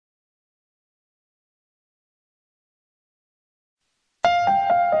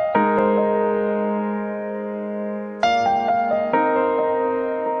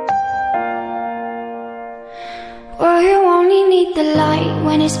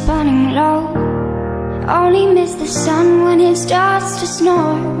when it's burning low. Only miss the sun when it starts to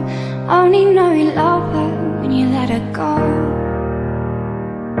snow. Only know you love her when you let her go.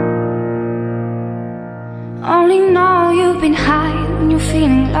 Only know you've been high when you're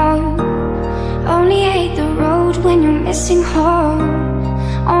feeling low. Only hate the road when you're missing home.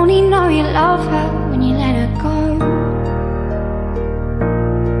 Only know you love her when you let her go.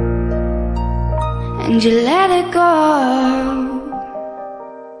 And you let her go.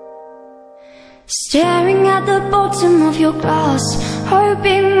 Staring at the bottom of your glass,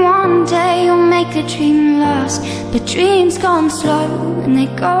 hoping one day you'll make a dream last. But dreams come slow and they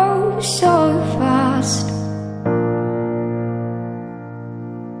go so fast.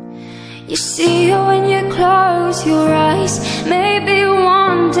 You see her when you close your eyes. Maybe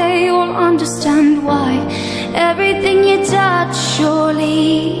one day you'll understand why everything you touch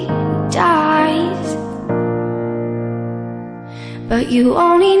surely dies. But you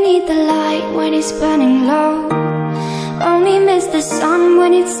only need the light when it's burning low. Only miss the sun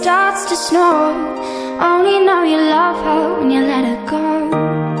when it starts to snow. Only know you love her when you let her go.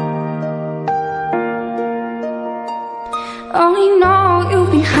 Only know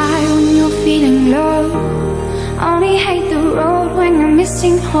you've been high when you're feeling low. Only hate the road when you're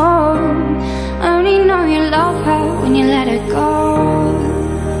missing home. Only know you love her when you let her go.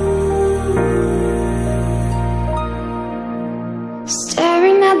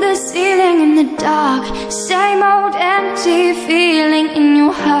 Staring at the ceiling in the dark, same old empty feeling in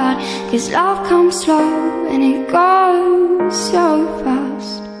your heart. 'Cause love comes slow and it goes so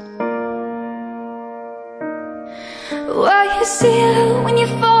fast. Well, you see her when you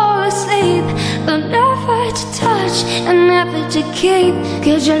fall asleep, but never to touch and never to keep.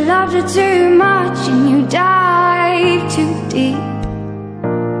 'Cause you loved her too much and you dive too deep.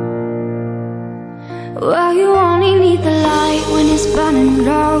 Well, you only need the light when it's burning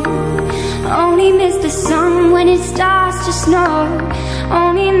low. Only miss the sun when it starts to snow.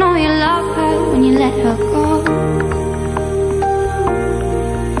 Only know you love her when you let her go.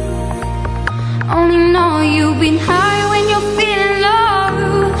 Only know you've been high